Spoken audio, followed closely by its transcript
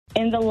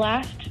In the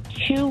last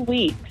 2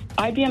 weeks,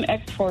 IBM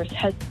X-Force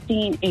has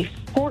seen a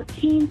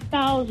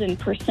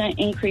 14,000%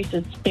 increase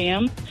in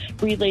spam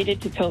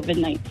related to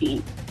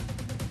COVID-19.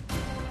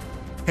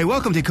 Hey,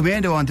 welcome to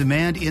Commando on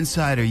Demand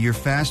Insider, your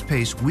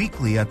fast-paced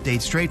weekly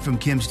update straight from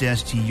Kim's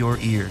desk to your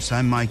ears.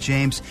 I'm Mike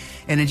James,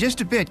 and in just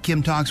a bit,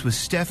 Kim talks with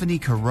Stephanie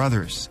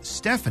Carruthers.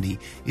 Stephanie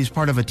is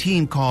part of a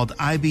team called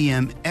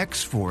IBM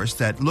X-Force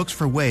that looks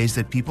for ways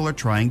that people are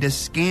trying to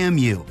scam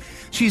you.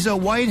 She's a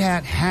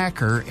white-hat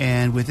hacker,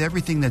 and with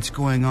everything that's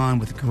going on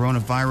with the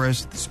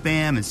coronavirus, the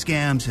spam and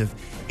scams have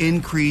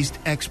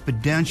increased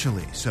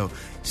exponentially. So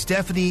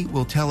Stephanie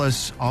will tell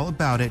us all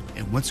about it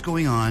and what's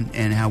going on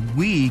and how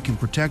we can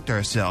protect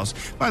ourselves.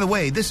 By the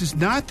way, this is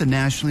not the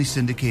nationally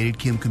syndicated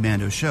Kim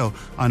Commando show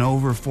on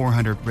over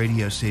 400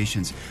 radio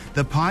stations.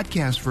 The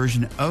podcast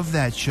version of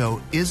that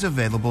show is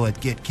available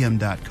at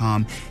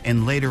getkim.com.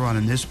 And later on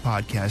in this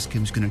podcast,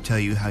 Kim's going to tell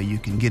you how you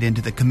can get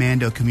into the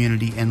Commando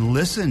community and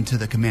listen to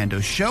the Commando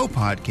Show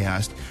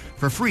podcast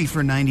for free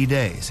for 90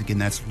 days. Again,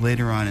 that's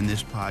later on in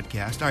this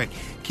podcast. All right,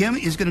 Kim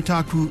is going to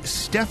talk to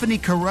Stephanie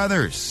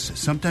Carruthers,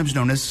 sometimes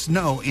known as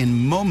Snow,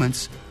 in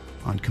moments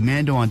on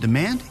Commando on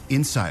Demand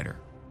Insider.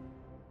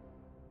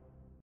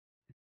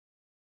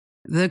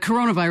 The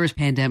coronavirus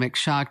pandemic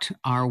shocked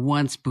our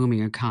once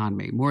booming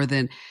economy. More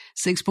than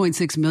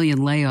 6.6 million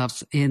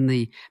layoffs in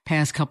the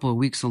past couple of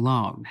weeks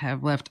alone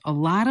have left a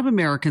lot of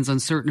Americans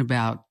uncertain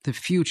about the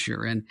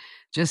future and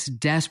just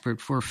desperate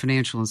for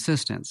financial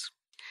assistance.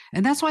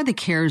 And that's why the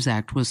CARES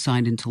Act was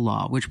signed into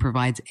law, which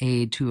provides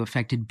aid to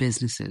affected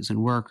businesses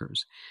and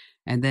workers.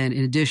 And then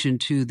in addition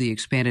to the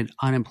expanded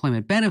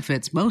unemployment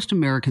benefits, most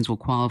Americans will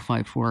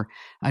qualify for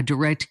a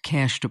direct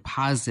cash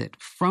deposit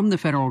from the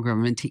federal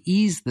government to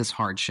ease this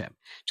hardship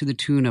to the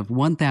tune of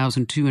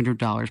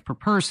 $1,200 per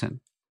person.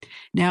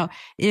 Now,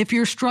 if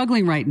you're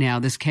struggling right now,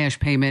 this cash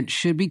payment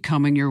should be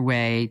coming your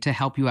way to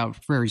help you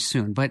out very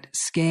soon. But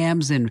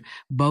scams and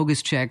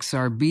bogus checks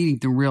are beating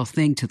the real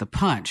thing to the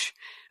punch.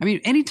 I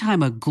mean,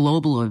 anytime a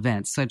global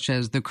event such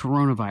as the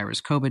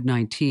coronavirus,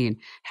 COVID-19,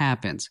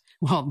 happens,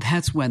 well,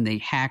 that's when the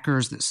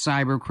hackers, the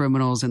cyber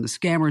criminals, and the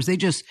scammers, they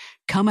just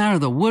come out of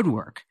the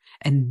woodwork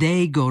and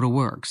they go to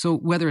work. So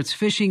whether it's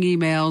phishing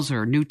emails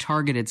or new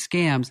targeted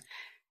scams,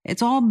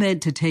 it's all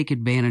meant to take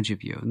advantage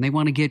of you. And they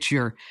want to get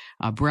your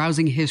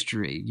browsing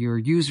history, your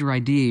user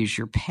IDs,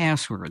 your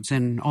passwords,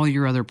 and all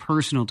your other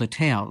personal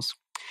details.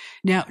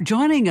 Now,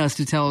 joining us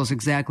to tell us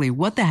exactly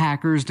what the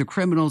hackers, the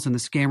criminals, and the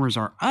scammers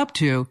are up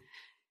to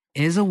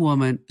is a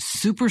woman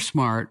super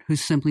smart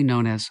who's simply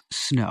known as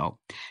Snow.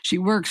 She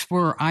works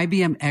for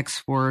IBM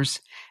X-Force,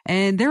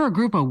 and they're a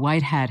group of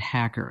white hat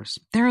hackers.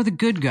 They're the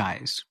good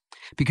guys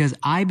because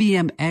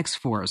IBM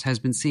X-Force has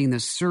been seeing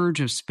this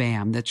surge of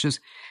spam that's just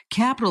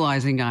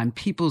capitalizing on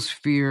people's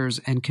fears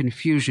and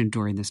confusion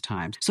during this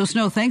time. So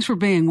Snow, thanks for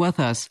being with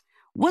us.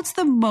 What's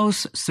the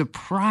most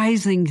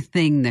surprising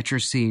thing that you're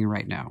seeing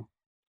right now?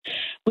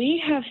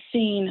 We have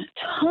seen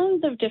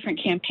tons of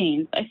different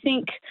campaigns. I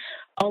think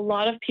a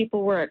lot of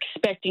people were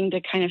expecting to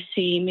kind of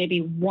see maybe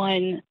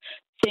one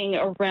thing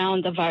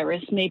around the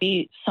virus,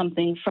 maybe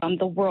something from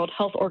the World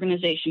Health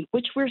Organization,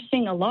 which we're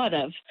seeing a lot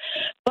of.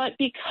 But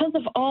because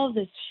of all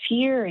this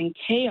fear and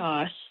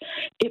chaos,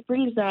 it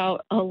brings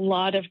out a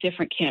lot of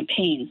different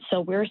campaigns.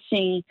 So we're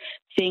seeing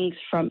things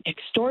from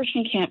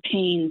extortion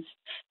campaigns,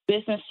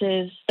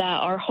 businesses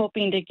that are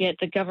hoping to get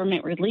the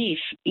government relief,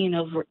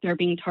 they're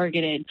being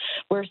targeted.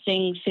 We're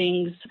seeing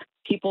things,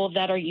 people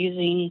that are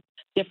using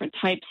different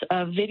types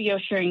of video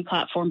sharing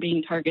platform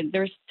being targeted.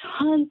 There's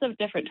tons of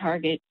different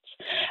targets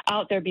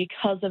out there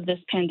because of this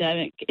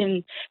pandemic.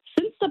 And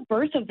since the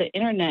birth of the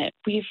internet,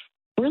 we've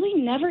really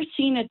never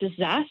seen a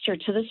disaster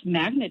to this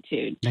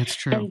magnitude. That's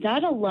true. And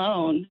that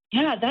alone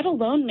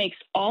makes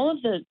all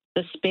of the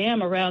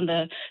spam around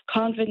the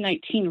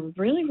COVID-19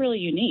 really, really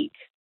unique.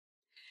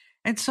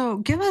 And so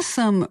give us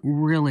some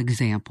real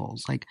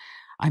examples.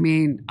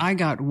 I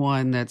got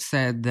one that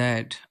said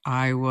that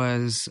I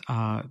was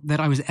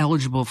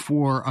eligible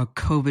for a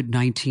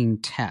COVID-19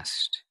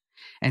 test.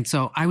 And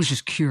so I was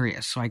just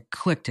curious. So I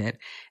clicked it.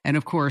 And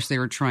of course, they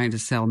were trying to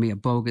sell me a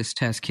bogus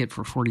test kit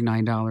for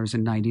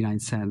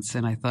 $49.99.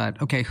 And I thought,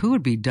 okay, who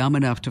would be dumb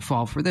enough to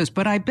fall for this?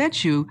 But I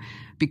bet you,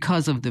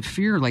 because of the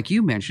fear, like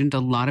you mentioned, a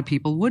lot of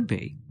people would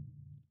be.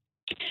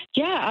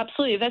 Yeah,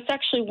 absolutely. That's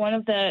actually one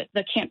of the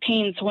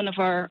campaigns one of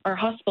our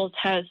hospitals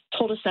has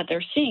told us that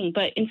they're seeing.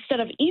 But instead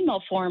of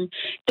email form,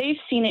 they've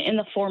seen it in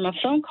the form of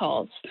phone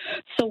calls.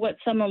 So what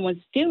someone was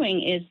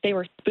doing is they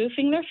were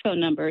spoofing their phone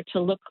number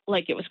to look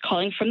like it was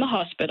calling from the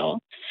hospital.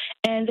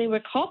 And they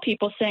would call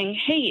people saying,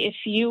 hey, if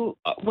you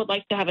would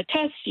like to have a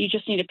test, you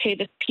just need to pay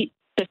this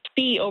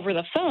fee over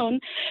the phone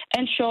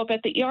and show up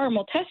at the ER and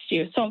we'll test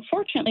you. So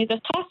unfortunately,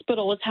 this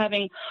hospital was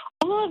having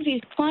all of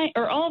these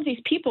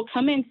people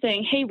come in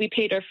saying, hey, we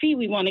paid our fee,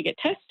 we want to get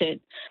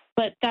tested.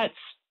 But that's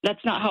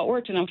not how it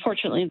worked. And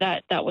unfortunately,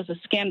 that was a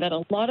scam that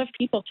a lot of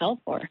people fell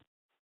for.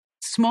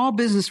 Small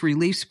business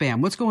relief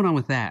spam. What's going on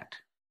with that?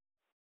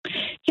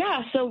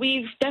 Yeah, so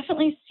we've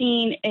definitely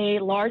seen a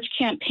large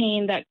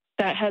campaign that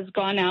that has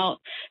gone out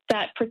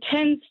that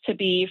pretends to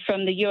be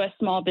from the U.S.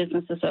 Small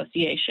Business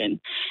Association.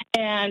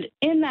 And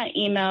in that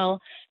email,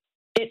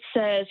 it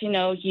says,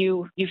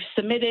 you've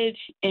submitted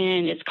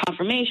and it's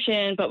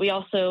confirmation, but we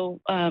also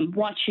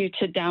want you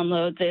to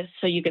download this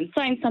so you can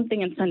sign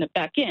something and send it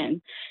back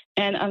in.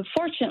 And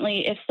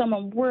unfortunately, if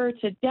someone were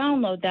to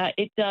download that,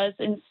 it does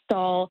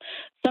install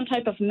some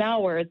type of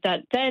malware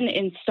that then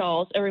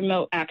installs a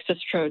remote access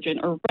Trojan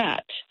or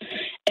rat.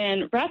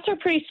 And rats are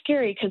pretty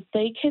scary because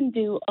they can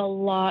do a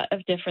lot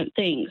of different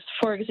things.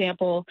 For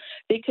example,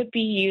 they could be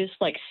used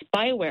like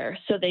spyware,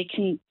 so they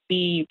can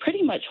be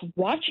pretty much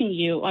watching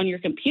you on your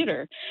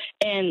computer,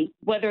 and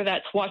whether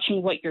that's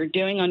watching what you're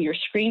doing on your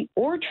screen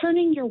or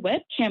turning your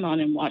webcam on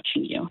and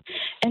watching you.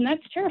 And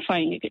that's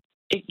terrifying.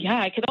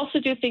 It could also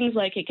do things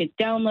like it could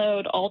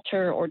download,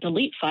 alter, or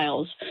delete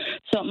files.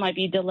 So it might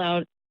be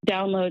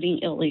downloading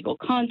illegal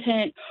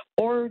content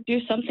or do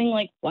something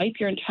like wipe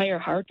your entire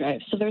hard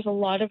drive. So there's a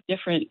lot of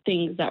different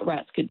things that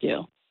rats could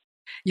do.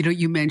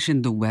 You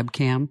mentioned the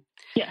webcam.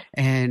 Yes.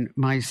 And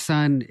my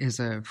son is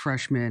a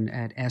freshman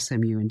at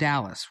SMU in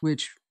Dallas,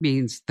 which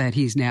means that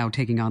he's now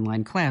taking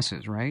online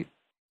classes, right?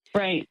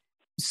 Right.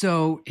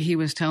 So he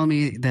was telling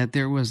me that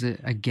there was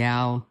a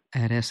gal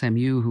at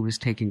SMU who was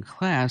taking a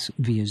class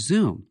via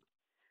Zoom.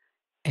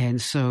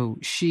 And so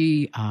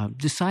she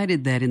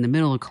decided that in the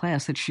middle of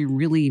class that she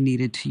really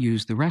needed to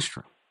use the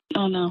restroom.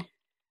 Oh, no.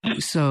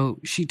 So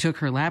she took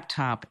her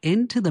laptop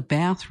into the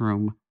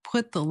bathroom,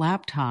 put the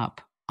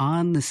laptop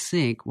on the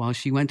sink while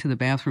she went to the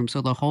bathroom,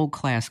 so the whole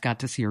class got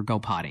to see her go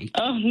potty.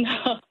 Oh,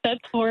 no. That's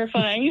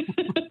horrifying.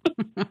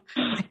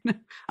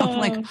 I'm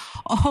like,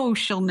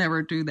 she'll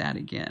never do that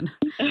again.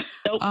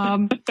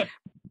 Nope.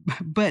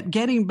 But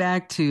getting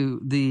back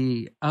to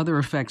the other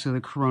effects of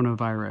the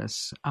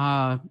coronavirus,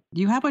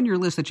 you have on your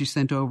list that you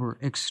sent over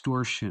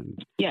extortion.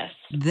 Yes.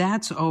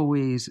 That's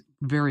always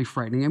very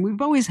frightening. And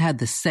we've always had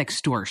the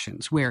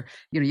sextortions where,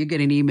 you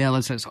get an email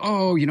that says,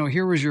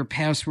 here was your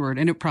password.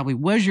 And it probably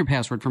was your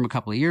password from a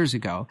couple of years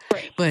ago.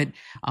 Right. But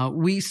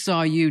we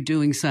saw you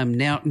doing some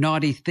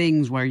naughty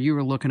things where you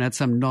were looking at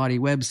some naughty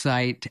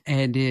website.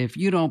 And if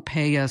you don't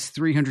pay us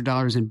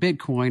 $300 in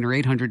Bitcoin or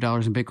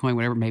 $800 in Bitcoin,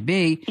 whatever it may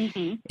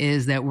be,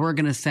 is that we're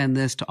going to send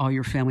this to all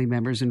your family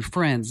members and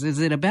friends. Is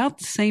it about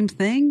the same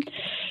thing?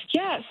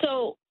 Yeah.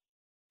 So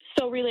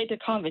related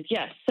to COVID,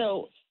 yes.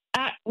 So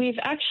we've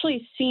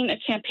actually seen a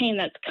campaign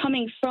that's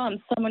coming from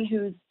someone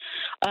who's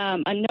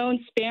a known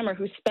spammer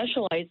who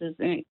specializes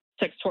in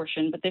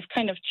sextortion, but they've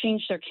kind of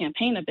changed their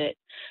campaign a bit.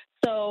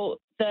 So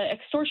the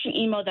extortion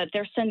email that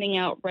they're sending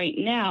out right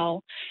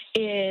now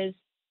is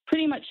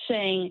pretty much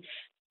saying,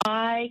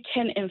 I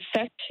can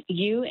infect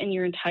you and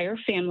your entire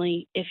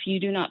family if you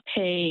do not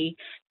pay,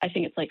 I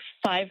think it's like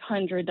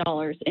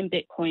 $500 in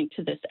Bitcoin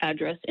to this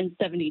address in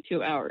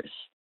 72 hours.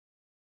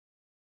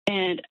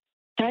 And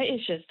that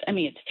is just,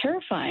 it's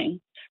terrifying,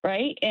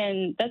 right?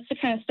 And that's the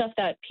kind of stuff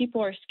that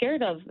people are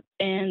scared of.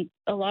 And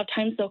a lot of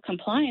times they'll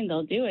comply and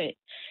they'll do it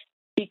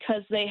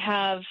because they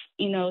have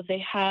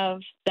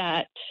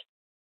that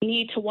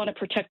need to want to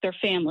protect their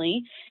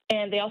family.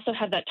 And they also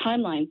have that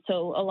timeline.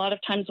 So a lot of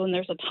times when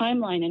there's a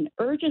timeline and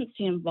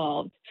urgency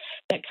involved,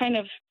 that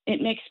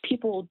it makes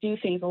people do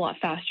things a lot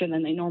faster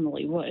than they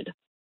normally would.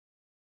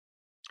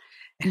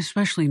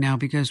 Especially now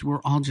because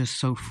we're all just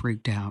so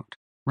freaked out.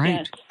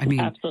 Right. Yes,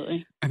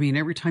 absolutely.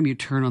 Every time you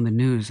turn on the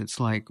news, it's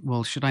like,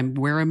 well, should I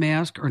wear a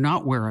mask or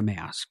not wear a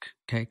mask?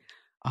 Okay.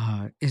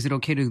 Is it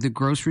okay to go to the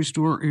grocery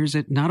store or is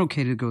it not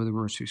okay to go to the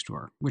grocery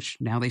store? Which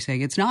now they say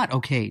it's not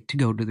okay to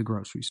go to the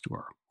grocery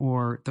store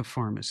or the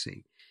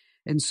pharmacy.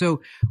 And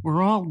so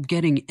we're all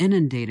getting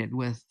inundated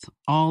with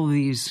all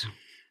these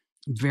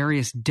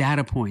various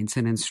data points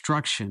and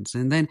instructions.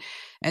 And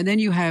then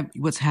you have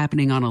what's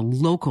happening on a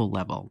local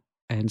level.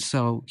 And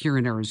so here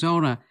in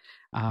Arizona,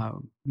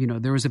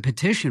 there was a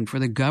petition for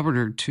the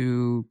governor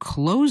to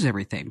close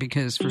everything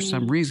because for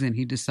some reason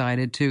he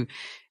decided to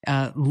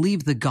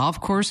leave the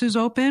golf courses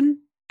open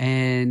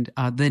and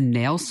the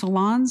nail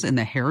salons and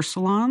the hair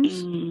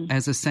salons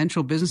as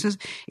essential businesses.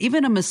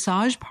 Even a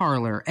massage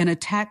parlor and a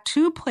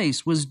tattoo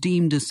place was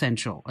deemed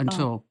essential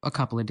until a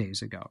couple of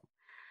days ago.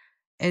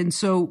 And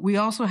so we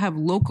also have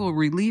local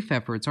relief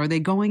efforts. Are they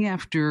going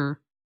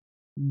after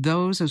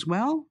those as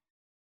well?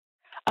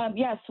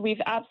 Yes,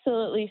 we've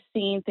absolutely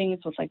seen things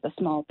with like the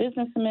Small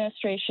Business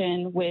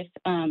Administration, with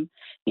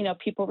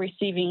people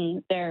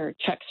receiving their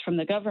checks from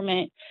the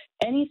government,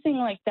 anything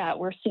like that.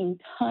 We're seeing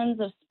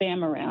tons of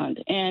spam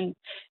around. And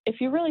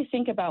if you really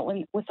think about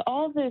with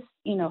all this,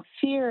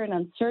 fear and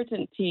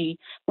uncertainty,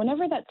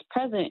 whenever that's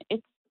present,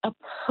 it's a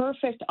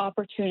perfect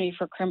opportunity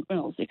for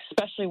criminals,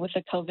 especially with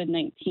the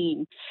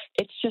COVID-19.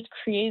 It's just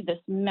created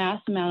this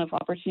mass amount of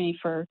opportunity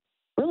for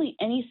really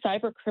any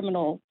cyber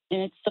criminal,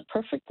 and it's the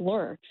perfect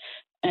lure.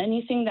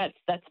 Anything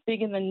that's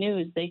big in the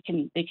news, they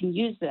can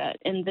use that.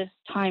 And this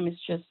time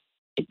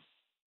it's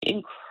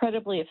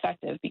incredibly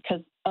effective because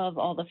of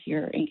all the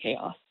fear and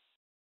chaos.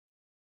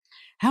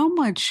 How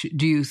much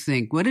do you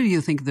think, what do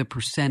you think the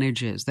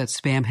percentage is that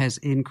spam has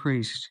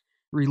increased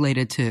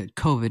related to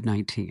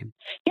COVID-19?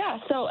 Yeah,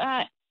 so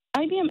at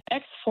IBM IBM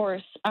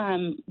X-Force,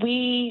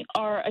 we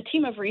are a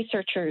team of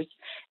researchers,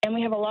 and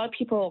we have a lot of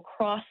people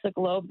across the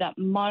globe that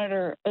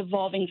monitor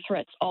evolving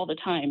threats all the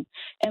time.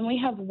 And we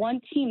have one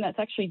team that's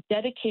actually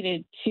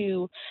dedicated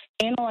to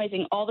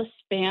analyzing all the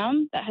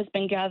spam that has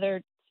been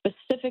gathered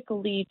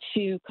specifically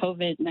to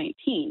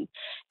COVID-19.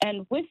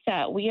 And with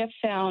that, we have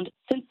found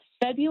since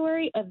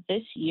February of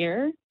this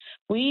year,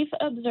 we've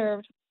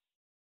observed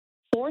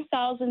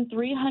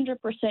 4,300%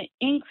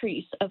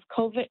 increase of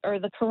COVID or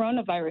the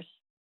coronavirus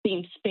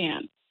themed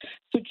spam.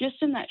 So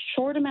just in that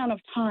short amount of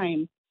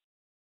time,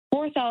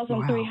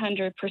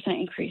 4,300%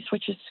 increase,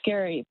 which is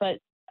scary. But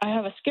I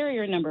have a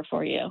scarier number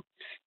for you.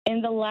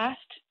 In the last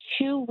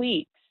 2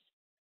 weeks,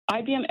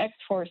 IBM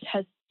X-Force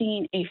has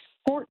seen a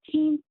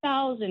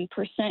 14,000%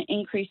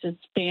 increase in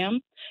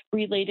spam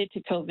related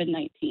to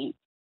COVID-19.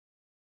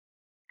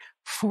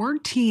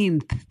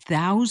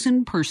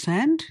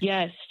 14,000%?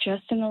 Yes,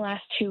 just in the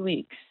last 2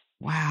 weeks.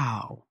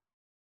 Wow.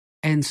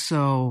 And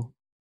so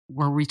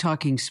were we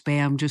talking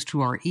spam just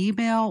to our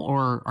email,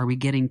 or are we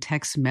getting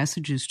text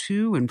messages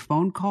too and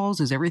phone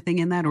calls? Is everything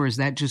in that, or is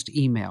that just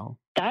email?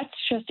 That's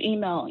just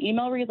email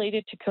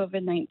related to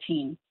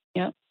COVID-19.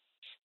 Yep.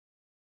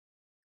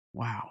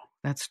 Wow.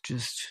 That's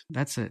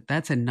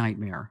a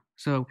nightmare.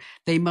 So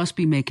they must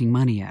be making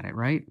money at it,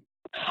 right?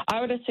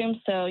 I would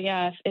assume so.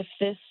 Yeah. If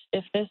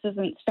this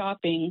isn't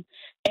stopping,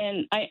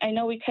 and I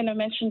know we kind of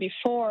mentioned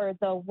before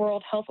the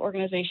World Health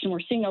Organization,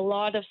 we're seeing a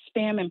lot of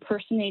spam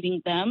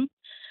impersonating them.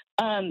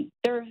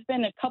 There have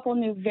been a couple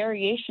new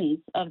variations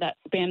of that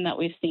spam that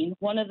we've seen.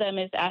 One of them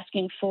is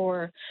asking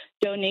for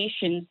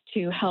donations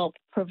to help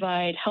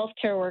provide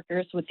healthcare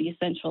workers with the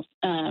essential,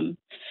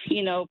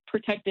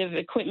 protective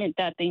equipment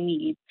that they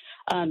need.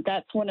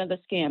 That's one of the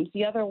scams.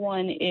 The other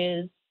one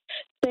is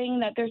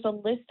saying that there's a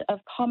list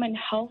of common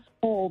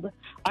household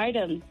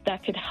items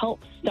that could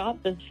help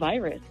stop this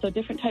virus. So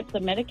different types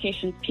of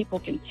medications people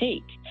can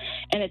take,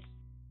 and it's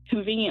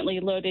conveniently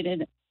loaded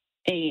in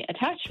a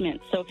attachment.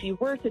 So if you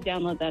were to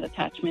download that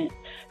attachment,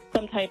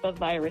 some type of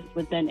virus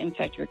would then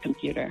infect your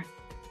computer.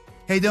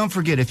 Hey, don't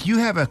forget, if you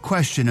have a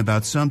question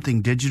about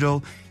something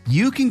digital,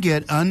 you can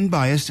get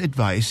unbiased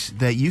advice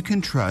that you can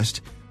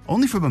trust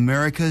only from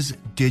America's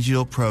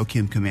digital pro,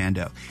 Kim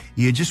Komando.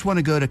 You just want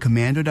to go to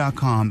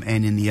komando.com,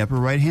 and in the upper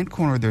right-hand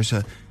corner, there's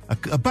a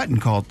button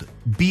called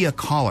Be a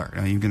Caller.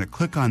 Now, you're going to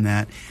click on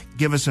that,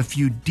 give us a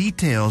few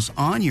details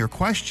on your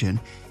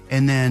question,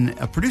 and then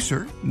a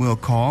producer will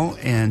call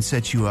and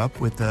set you up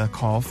with a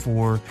call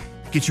for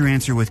Get Your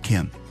Answer with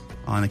Kim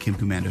on the Kim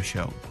Komando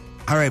Show.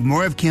 All right,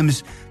 more of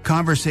Kim's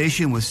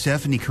conversation with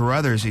Stephanie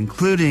Carruthers,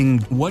 including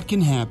what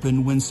can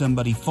happen when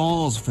somebody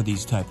falls for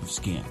these type of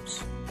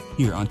scams,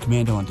 here on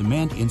Komando on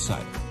Demand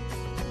Insider.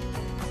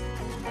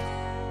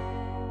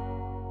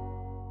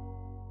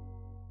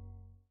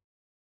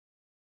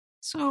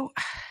 So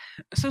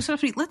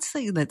Stephanie, let's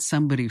say that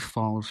somebody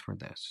falls for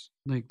this.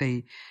 Like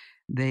they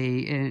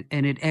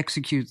and it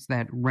executes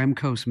that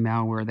Remcos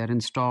malware that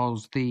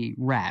installs the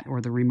RAT,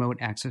 or the remote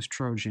access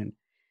Trojan.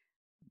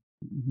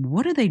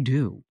 What do they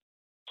do?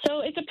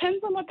 So it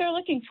depends on what they're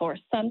looking for.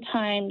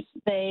 Sometimes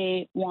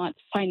they want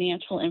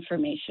financial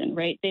information,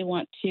 right? They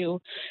want to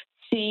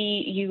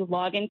see you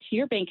log into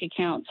your bank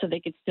account so they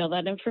could steal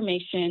that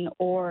information,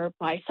 or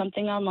buy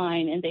something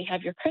online and they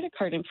have your credit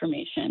card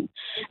information.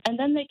 And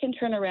then they can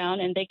turn around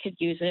and they could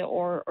use it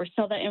or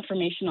sell that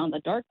information on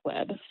the dark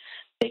web.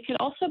 They could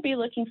also be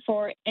looking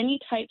for any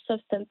types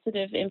of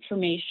sensitive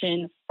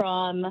information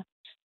from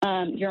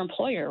your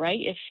employer, right?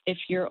 If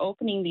you're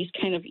opening these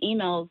kind of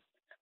emails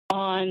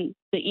on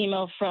the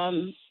email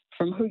from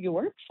who you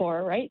work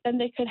for, right, then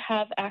they could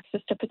have access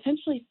to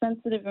potentially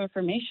sensitive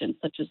information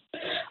such as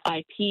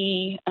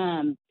IP,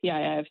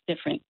 PII of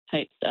different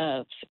types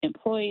of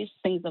employees,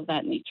 things of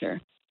that nature.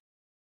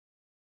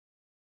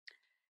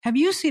 Have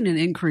you seen an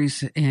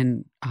increase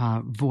in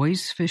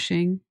voice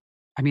phishing?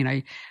 I mean,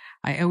 I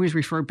always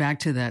refer back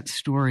to that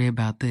story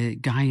about the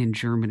guy in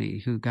Germany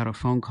who got a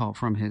phone call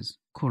from his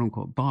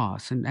quote-unquote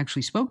boss and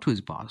actually spoke to his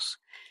boss.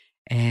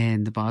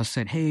 And the boss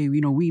said, hey,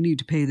 we need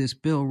to pay this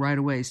bill right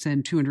away.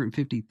 Send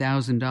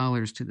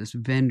 $250,000 to this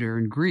vendor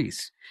in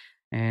Greece.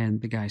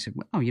 And the guy said,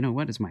 well, you know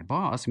what? It's my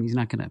boss. I mean, he's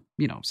not going to,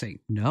 say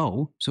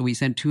no. So he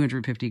sent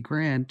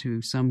 $250,000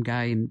 to some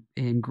guy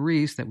in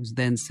Greece that was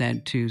then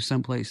sent to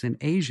someplace in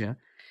Asia.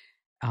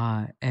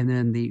 And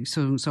then the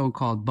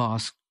so-called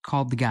boss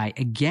called the guy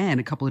again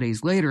a couple of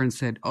days later and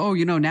said, oh,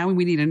 now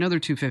we need another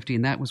 $250,000.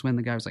 And that was when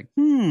the guy was like,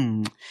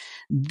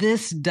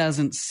 this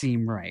doesn't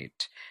seem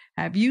right.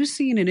 Have you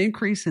seen an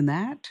increase in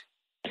that?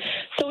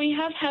 So we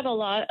have had a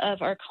lot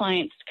of our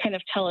clients kind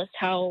of tell us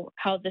how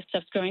this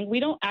stuff's going.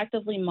 We don't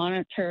actively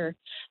monitor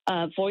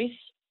voice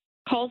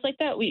calls like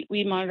that. We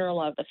monitor a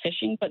lot of the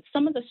phishing, but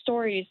some of the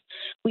stories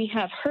we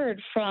have heard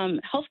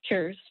from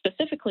healthcare,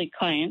 specifically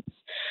clients,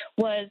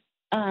 was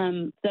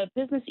the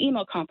business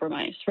email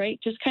compromise, right?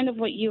 Just kind of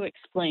what you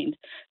explained.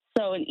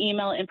 So an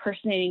email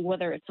impersonating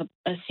whether it's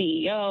a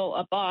CEO,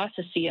 a boss,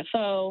 a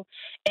CFO,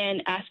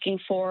 and asking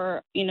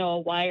for, a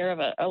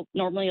wire of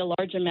normally a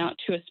large amount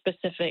to a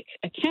specific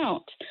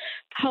account.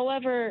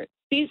 However,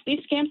 these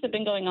scams have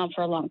been going on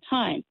for a long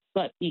time,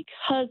 but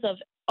because of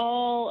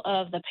all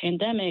of the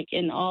pandemic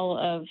and all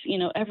of,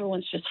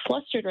 everyone's just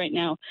flustered right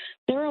now,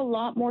 they're a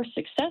lot more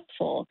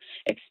successful,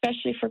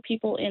 especially for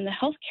people in the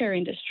healthcare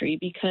industry,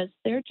 because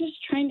they're just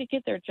trying to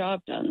get their job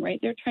done, right?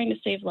 They're trying to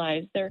save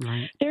lives.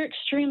 They're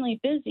extremely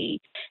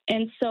busy.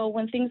 And so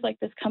when things like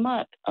this come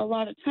up, a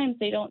lot of times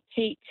they don't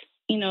take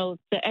the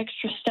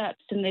extra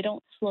steps and they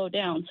don't slow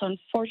down. So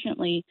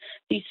unfortunately,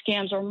 these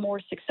scams are more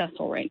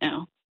successful right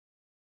now.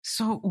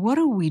 So what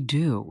do we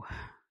do?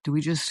 Do we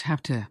just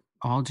have to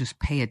all just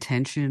pay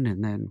attention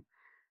and then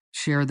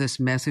share this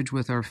message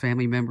with our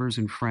family members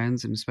and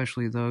friends, and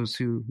especially those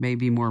who may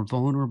be more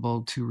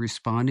vulnerable to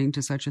responding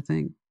to such a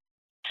thing?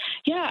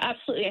 Yeah,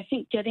 absolutely. I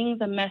think getting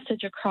the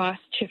message across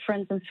to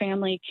friends and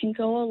family can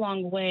go a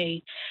long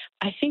way.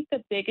 I think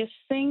the biggest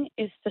thing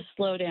is to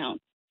slow down.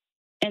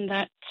 And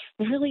that's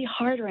really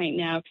hard right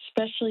now,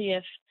 especially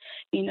if,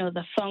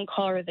 the phone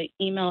call or the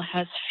email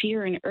has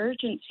fear and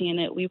urgency in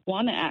it. We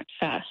want to act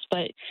fast.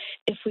 But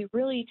if we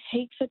really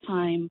take the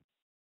time,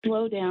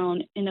 slow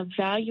down, and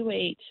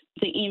evaluate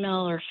the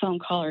email or phone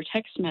call or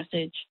text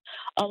message,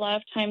 a lot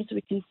of times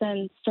we can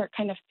then start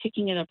kind of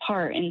picking it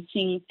apart and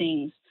seeing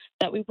things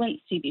that we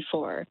wouldn't see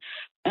before.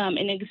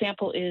 An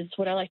example is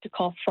what I like to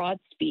call fraud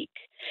speak.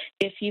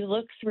 If you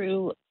look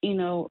through,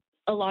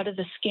 a lot of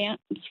the scams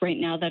right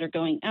now that are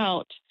going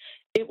out,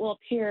 it will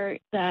appear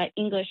that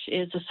English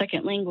is a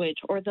second language,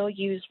 or they'll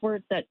use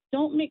words that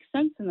don't make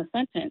sense in the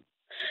sentence.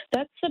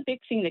 That's a big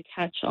thing to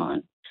catch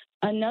on.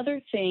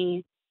 Another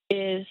thing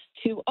is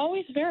to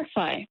always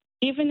verify.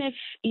 Even if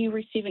you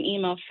receive an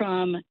email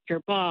from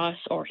your boss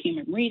or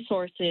human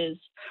resources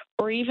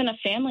or even a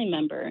family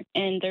member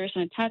and there's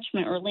an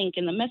attachment or link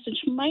and the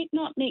message might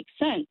not make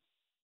sense,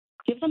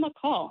 give them a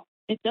call.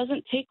 It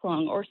doesn't take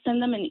long, or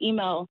send them an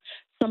email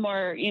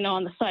somewhere,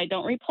 on the side.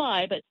 Don't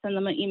reply, but send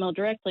them an email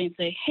directly and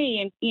say,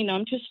 hey,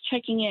 I'm just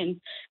checking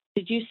in.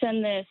 Did you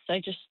send this?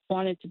 I just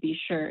wanted to be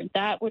sure.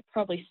 That would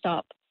probably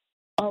stop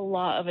a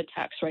lot of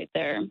attacks right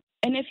there.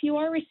 And if you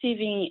are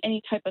receiving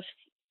any type of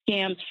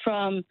scams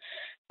from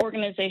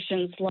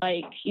organizations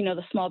like,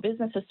 the Small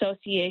Business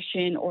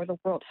Association or the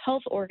World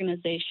Health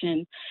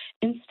Organization,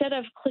 instead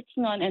of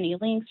clicking on any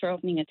links or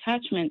opening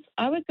attachments,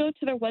 I would go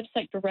to their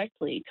website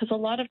directly, because a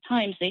lot of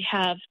times they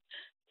have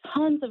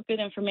tons of good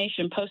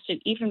information posted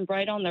even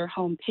right on their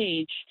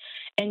homepage,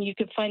 and you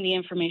could find the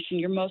information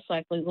you're most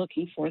likely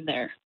looking for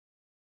there.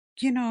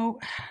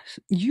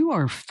 You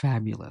are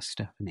fabulous,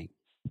 Stephanie.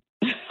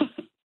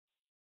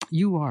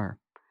 You are.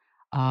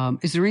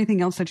 Is there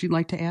anything else that you'd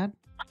like to add?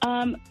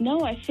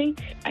 No, I think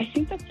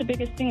that's the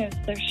biggest thing is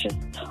there's just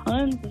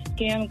tons of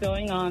scam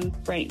going on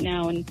right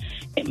now, and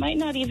it might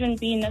not even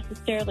be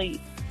necessarily,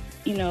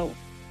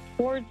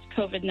 towards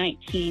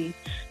COVID-19,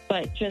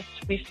 but just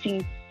we've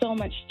seen so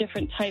much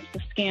different types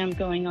of scam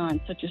going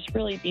on. So just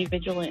really be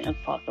vigilant as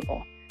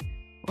possible.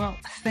 Well,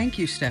 thank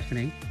you,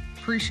 Stephanie.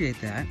 Appreciate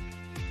that.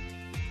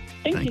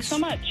 Thank you so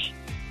much.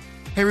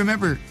 Hey,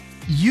 remember,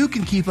 you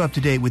can keep up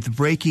to date with the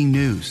breaking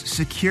news,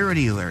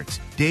 security alerts,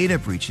 data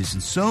breaches,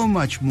 and so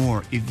much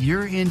more. If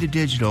you're into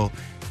digital,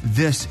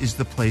 this is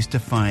the place to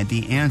find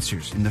the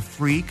answers in the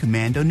free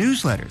Commando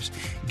newsletters.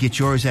 Get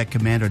yours at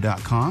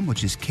commando.com,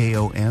 which is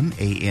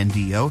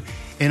Komando.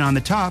 And on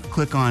the top,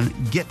 click on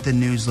Get the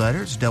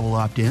Newsletters, double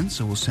opt-in,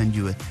 so we'll send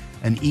you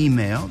an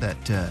email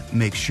that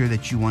makes sure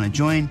that you want to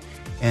join,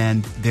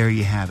 and there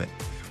you have it.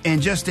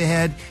 And just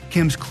ahead,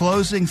 Kim's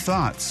closing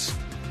thoughts,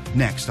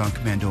 next on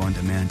Commando On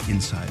Demand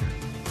Insider.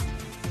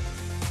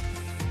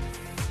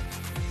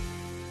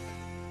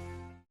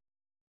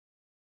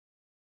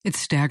 It's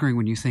staggering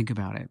when you think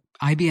about it.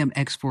 IBM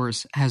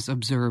X-Force has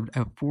observed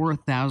a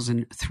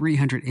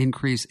 4,300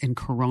 increase in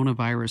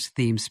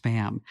coronavirus-themed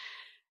spam.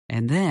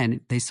 And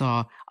then they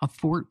saw a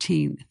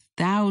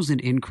 14,000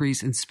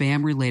 increase in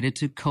spam related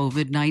to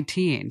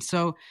COVID-19.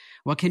 So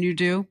what can you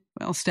do?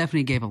 Well,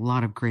 Stephanie gave a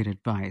lot of great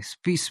advice.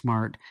 Be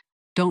smart.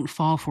 Don't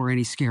fall for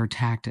any scare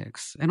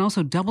tactics. And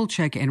also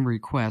double-check and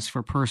request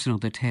for personal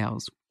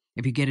details.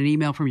 If you get an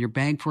email from your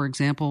bank, for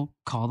example,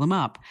 call them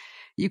up.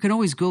 You can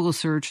always Google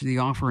search the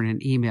offer in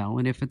an email,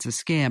 and if it's a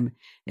scam,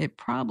 it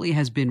probably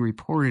has been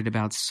reported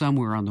about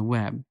somewhere on the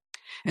web.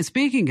 And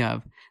speaking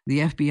of, the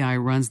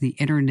FBI runs the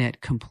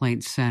Internet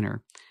Complaint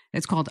Center.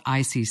 It's called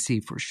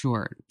ICC for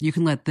short. You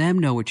can let them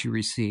know what you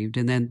received,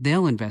 and then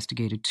they'll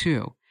investigate it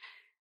too.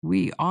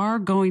 We are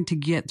going to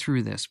get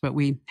through this, but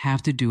we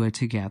have to do it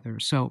together.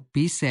 So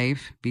be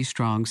safe, be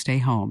strong, stay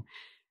home.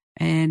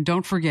 And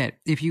don't forget,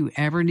 if you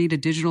ever need a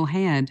digital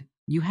hand,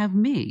 you have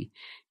me.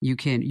 You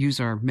can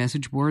use our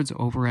message boards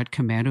over at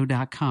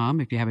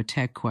commando.com. If you have a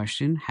tech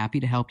question,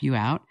 happy to help you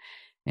out.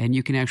 And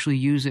you can actually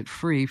use it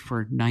free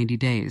for 90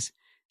 days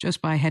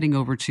just by heading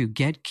over to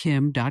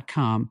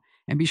getkim.com,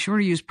 and be sure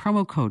to use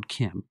promo code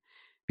Kim,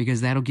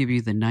 because that'll give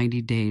you the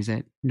 90 days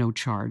at no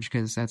charge,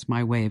 because that's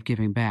my way of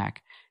giving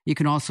back. You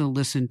can also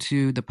listen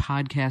to the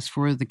podcast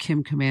for the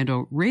Kim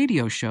Commando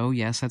radio show.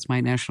 Yes, that's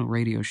my national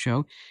radio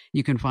show.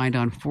 You can find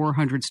on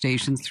 400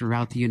 stations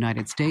throughout the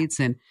United States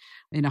and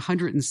in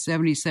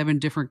 177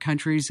 different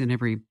countries in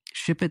every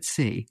Ship at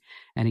sea.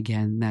 And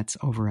again, that's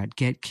over at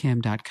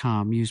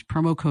getkim.com. Use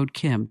promo code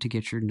Kim to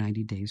get your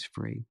 90 days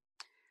free.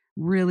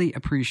 Really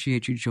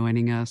appreciate you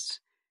joining us.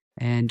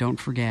 And don't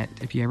forget,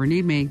 if you ever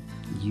need me,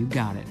 you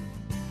got it.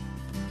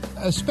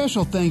 A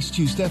special thanks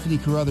to Stephanie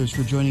Carruthers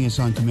for joining us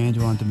on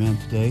Commando on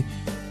Demand today.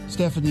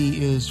 Stephanie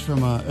is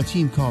from a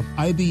team called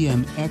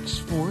IBM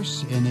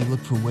X-Force, and they look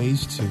for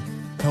ways to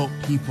help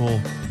people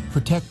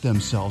protect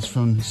themselves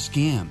from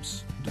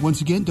scams.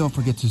 Once again, don't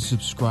forget to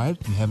subscribe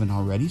if you haven't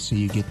already so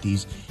you get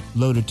these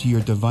loaded to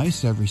your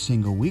device every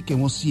single week, and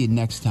we'll see you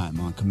next time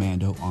on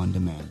Commando on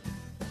Demand.